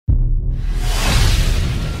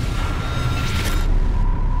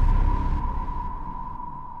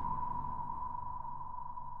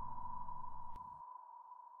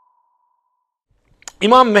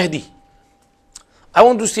Imam Mahdi. I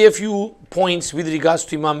want to say a few points with regards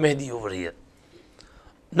to Imam Mahdi over here.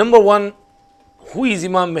 Number one, who is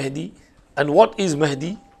Imam Mahdi and what is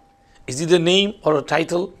Mahdi? Is it a name or a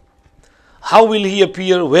title? How will he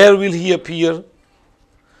appear? Where will he appear?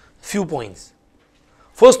 Few points.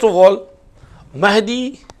 First of all,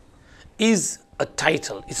 Mahdi is a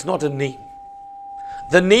title, it's not a name.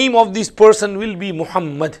 The name of this person will be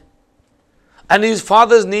Muhammad and his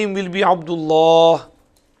father's name will be Abdullah.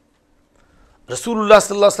 Rasulullah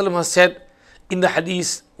sallallahu alaihi wasallam has said in the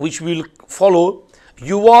hadith which will follow,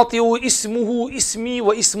 Yuwati'u ismuhu ismi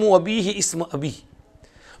wa ismu abihi ismu abi,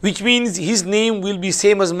 which means his name will be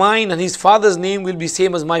same as mine and his father's name will be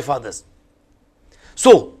same as my father's.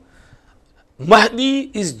 So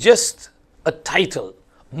Mahdi is just a title.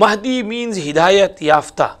 Mahdi means Hidayat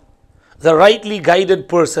Yafta, the rightly guided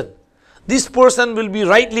person. This person will be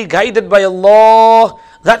rightly guided by Allah.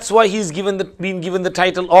 That's why he's been given the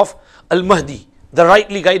title of Al-Mahdi, the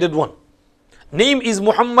rightly guided one. Name is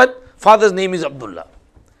Muhammad, father's name is Abdullah.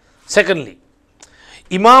 Secondly,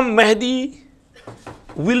 Imam Mahdi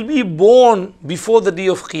will be born before the day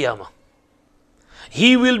of Qiyamah.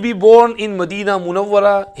 He will be born in Medina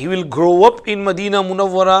Munawwara. He will grow up in Medina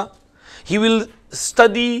Munawwara. He will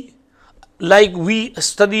study like we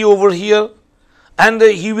study over here, and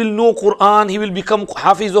he will know Quran. He will become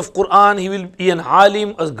Hafiz of Quran. He will be an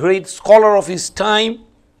alim, a great scholar of his time.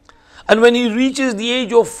 And when he reaches the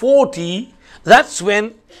age of 40, that's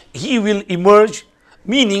when he will emerge,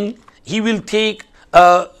 meaning he will take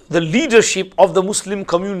the leadership of the Muslim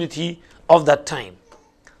community of that time.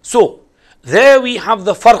 So there we have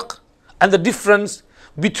the farq and the difference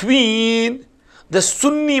between the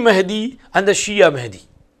Sunni Mahdi and the Shia Mahdi.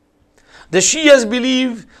 The Shias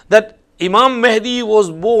believe that Imam Mahdi was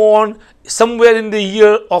born somewhere in the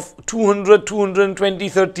year of 200, 220,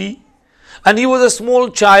 30, and he was a small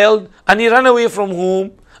child and he ran away from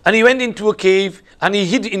home and he went into a cave and he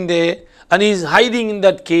hid in there and he is hiding in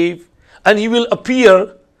that cave and he will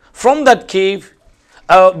appear from that cave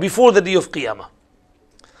before the day of Qiyamah.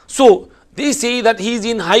 So they say that he is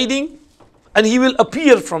in hiding and he will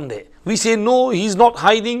appear from there. We say no, he is not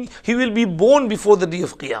hiding, he will be born before the day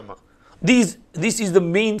of Qiyamah. This is the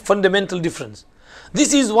main fundamental difference.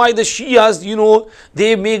 This is why the Shias,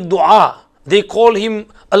 they make dua. They call him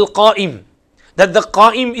Al-Qa'im. That the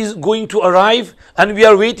Qa'im is going to arrive and we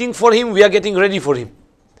are waiting for him, we are getting ready for him.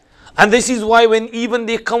 And this is why when even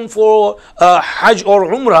they come for Hajj or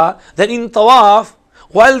Umrah, then in Tawaf,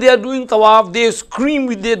 while they are doing Tawaf, they scream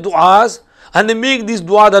with their du'as and they make this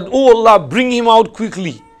dua that, oh Allah, bring him out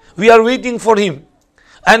quickly. We are waiting for him.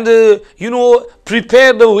 And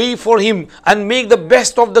prepare the way for him and make the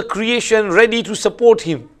best of the creation ready to support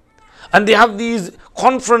him. And they have these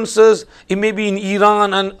conferences, it may be in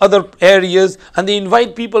Iran and other areas, and they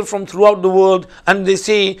invite people from throughout the world and they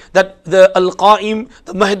say that the Al-Qa'im,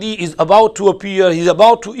 the Mahdi is about to appear, he's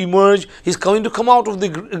about to emerge, he's going to come out of the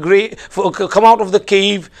come out of the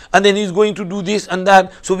cave, and then he's going to do this and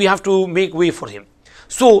that, so we have to make way for him.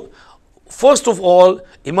 So first of all,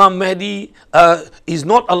 Imam Mahdi is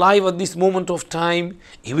not alive at this moment of time.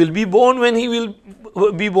 He will be born when he will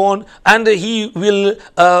be born, and he will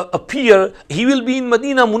appear. He will be in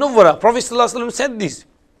Medina Munawwara. Prophet ﷺ said this,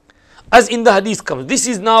 as in the hadith comes. This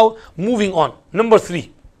is now moving on. Number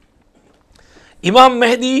 3. Imam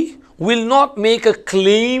Mahdi will not make a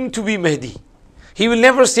claim to be Mahdi. He will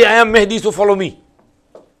never say, I am Mahdi, so follow me.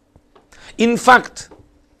 In fact,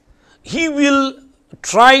 he will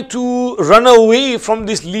try to run away from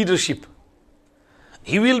this leadership.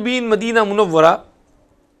 He will be in Medina Munawwara.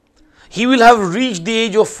 He will have reached the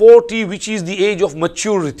age of 40, which is the age of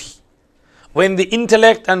maturity, when the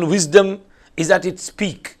intellect and wisdom is at its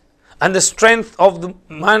peak and the strength of the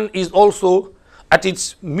man is also at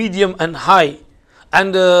its medium and high.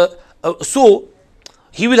 And so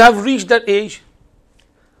he will have reached that age.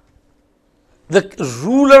 The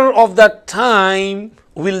ruler of that time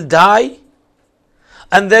will die,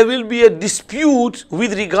 and there will be a dispute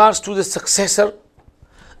with regards to the successor.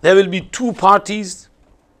 There will be 2 parties,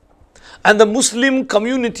 and the Muslim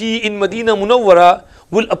community in Medina Munawwara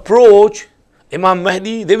will approach Imam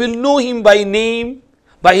Mahdi. They will know him by name,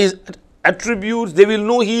 by his attributes. They will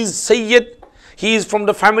know he is Sayyid. He is from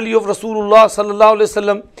the family of Rasulullah sallallahu alaihi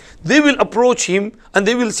wasallam. They will approach him and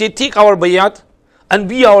they will say, take our bayat and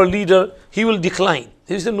be our leader. He will decline.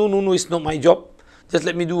 He will say, no, it's not my job. Just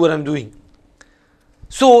let me do what I'm doing.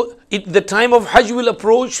 So the time of Hajj will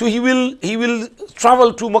approach, so he will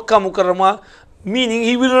travel to Makkah Mukarramah, meaning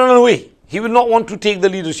he will run away. He will not want to take the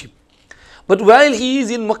leadership. But while he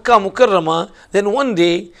is in Makkah Mukarramah, then one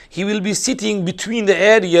day he will be sitting between the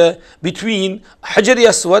area between Hajar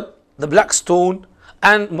Aswad, the black stone,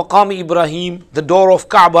 and Maqam Ibrahim, the door of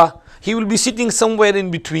Kaaba. He will be sitting somewhere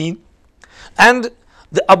in between. And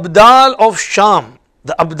the Abdal of Sham,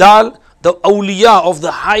 the Abdal, the awliya of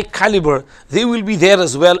the high caliber, they will be there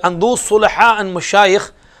as well. And those sulaha and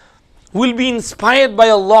mashayikh will be inspired by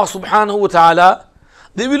Allah subhanahu wa ta'ala.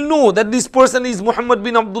 They will know that this person is Muhammad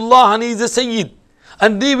bin Abdullah and he is a Sayyid.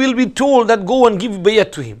 And they will be told that go and give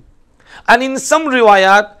bayat to him. And in some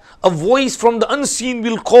riwayat, a voice from the unseen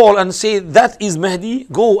will call and say, that is Mahdi,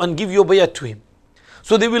 go and give your bayat to him.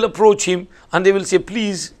 So they will approach him and they will say,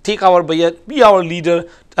 please take our bayat, be our leader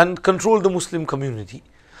and control the Muslim community.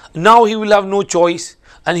 Now he will have no choice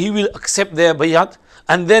and he will accept their bayat,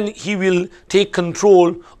 and then he will take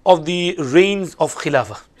control of the reins of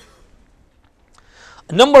Khilafah.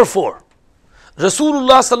 Number 4,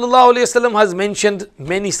 Rasulullah sallallahu alaihi wasallam has mentioned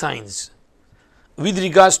many signs with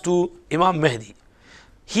regards to Imam Mahdi.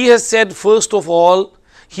 He has said, first of all,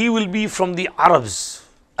 he will be from the Arabs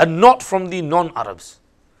and not from the non-Arabs.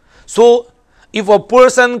 So if a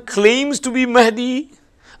person claims to be Mahdi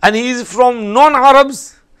and he is from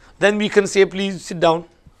non-Arabs, then we can say, please sit down.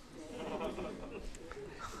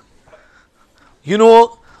 You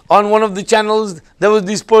know, on one of the channels, there was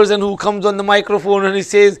this person who comes on the microphone and he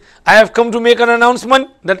says, I have come to make an announcement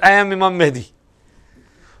that I am Imam Mahdi.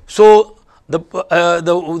 So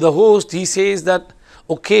the host, he says that,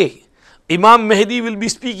 okay, Imam Mahdi will be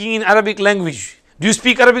speaking in Arabic language. Do you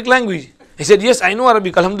speak Arabic language? He said, yes, I know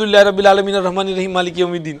Arabic. Alhamdulillah, Rabbil Alameen, Ar-Rahmanir Rahim, Maliki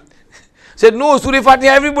Yawmiddin. Said, no, Surah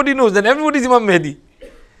Fatiha, everybody knows. Then everybody is Imam Mahdi.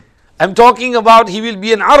 I'm talking about he will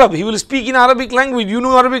be an Arab. He will speak in Arabic language. You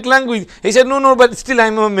know Arabic language. He said, no, but still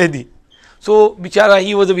I'm Imam Mahdi. So, bichara,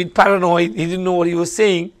 he was a bit paranoid. He didn't know what he was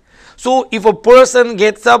saying. So, if a person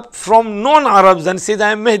gets up from non-Arabs and says,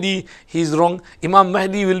 I am Mahdi, he is wrong. Imam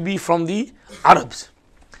Mahdi will be from the Arabs.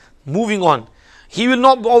 Moving on. He will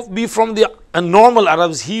not be from the normal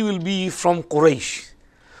Arabs. He will be from Quraysh.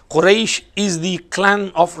 Quraysh is the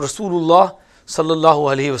clan of Rasulullah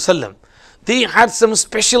sallallahu alaihi wasallam. They had some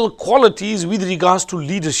special qualities with regards to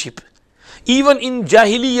leadership. Even in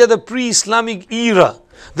Jahiliyyah, the pre-Islamic era,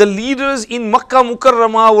 the leaders in Makkah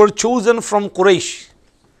Mukarramah were chosen from Quraysh.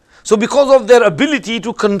 So because of their ability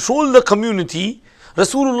to control the community,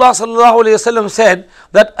 Rasulullah sallallahu alaihi wasallam said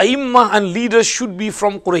that A'immah and leaders should be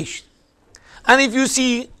from Quraysh. And if you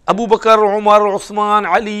see Abu Bakr, Umar, Uthman,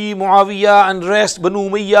 Ali, Muawiyah and rest, Banu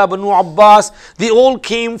Umayyah, Banu Abbas, they all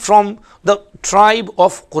came from the tribe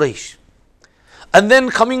of Quraysh. And then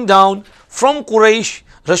coming down from Quraysh,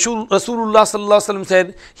 Rasulullah sallallahu alaihi wasallam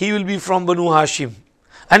said, he will be from Banu Hashim.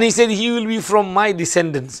 And he said, he will be from my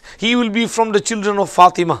descendants. He will be from the children of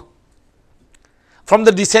Fatima, from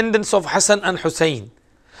the descendants of Hassan and Hussein.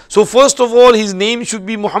 So first of all, his name should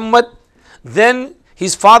be Muhammad. Then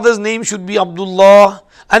his father's name should be Abdullah.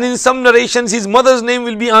 And in some narrations, his mother's name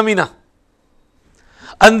will be Amina.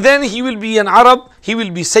 And then he will be an Arab, he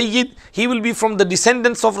will be Sayyid, he will be from the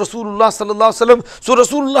descendants of Rasulullah sallallahu alaihi wasallam. So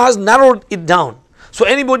Rasulullah has narrowed it down. So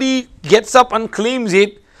anybody gets up and claims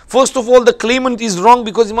it, first of all the claimant is wrong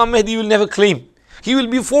because Imam Mahdi will never claim. He will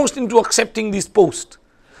be forced into accepting this post.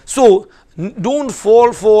 So don't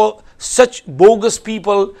fall for such bogus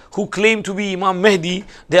people who claim to be Imam Mahdi.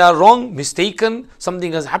 They are wrong, mistaken,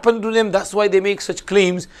 something has happened to them, that's why they make such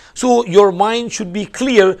claims. So your mind should be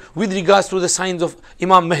clear with regards to the signs of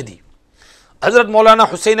Imam Mahdi. Hazrat Maulana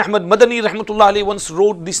Hussain Ahmad Madani Rahmatullahi once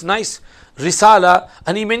wrote this nice risala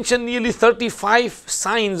and he mentioned nearly 35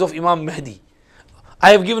 signs of Imam Mahdi.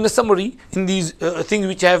 I have given a summary in these things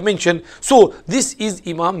which I have mentioned. So this is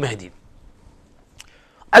Imam Mahdi.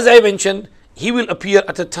 As I mentioned, he will appear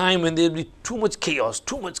at a time when there will be too much chaos,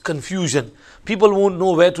 too much confusion. People won't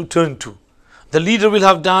know where to turn to. The leader will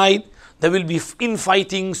have died. There will be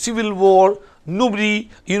infighting, civil war. Nobody,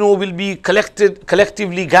 will be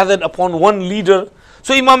collectively gathered upon one leader.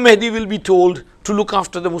 So Imam Mahdi will be told to look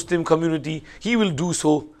after the Muslim community. He will do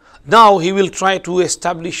so. Now he will try to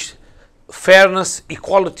establish fairness,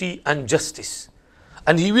 equality and justice.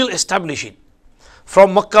 And he will establish it.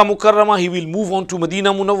 From Makkah Mukarramah, he will move on to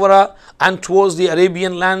Medina Munawwara and towards the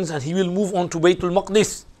Arabian lands, and he will move on to Baytul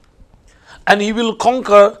Maqdis. And he will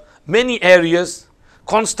conquer many areas.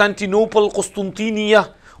 Constantinople,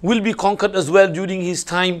 Constantinople will be conquered as well during his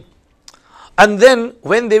time. And then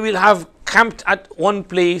when they will have camped at one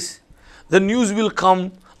place, the news will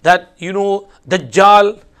come that,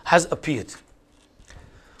 Dajjal has appeared.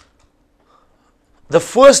 The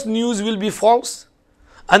first news will be false.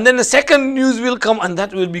 And then the second news will come and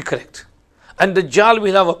that will be correct. And Dajjal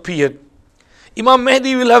will have appeared. Imam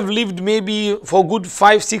Mahdi will have lived maybe for good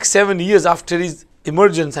 5, 6, 7 years after his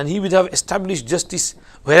emergence, and he would have established justice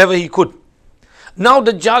wherever he could. Now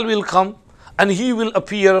Dajjal will come and he will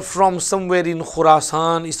appear from somewhere in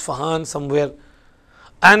Khurasan, Isfahan, somewhere,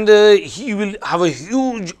 and he will have a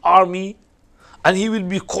huge army, and he will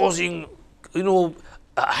be causing,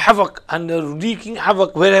 havoc and wreaking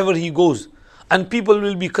havoc wherever he goes, and people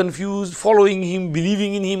will be confused, following him,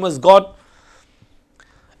 believing in him as God.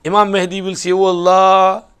 Imam Mahdi will say, "Oh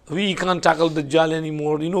Allah, we can't tackle Dajjal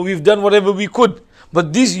anymore. We've done whatever we could,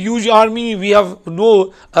 but this huge army, we have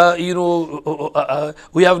no,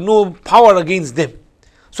 we have no power against them.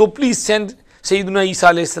 So please send Sayyidina Isa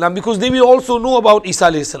alayhi salam, because they will also know about Isa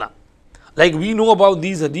alayhi salam, like we know about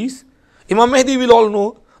these hadiths. Imam Mahdi will all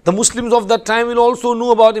know. The Muslims of that time will also know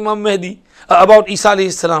about Imam Mahdi, about Isa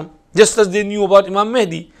alayhi salam, just as they knew about Imam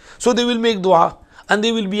Mahdi. So they will make dua, and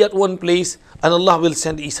they will be at one place, and Allah will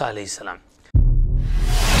send Isa alayhi salam.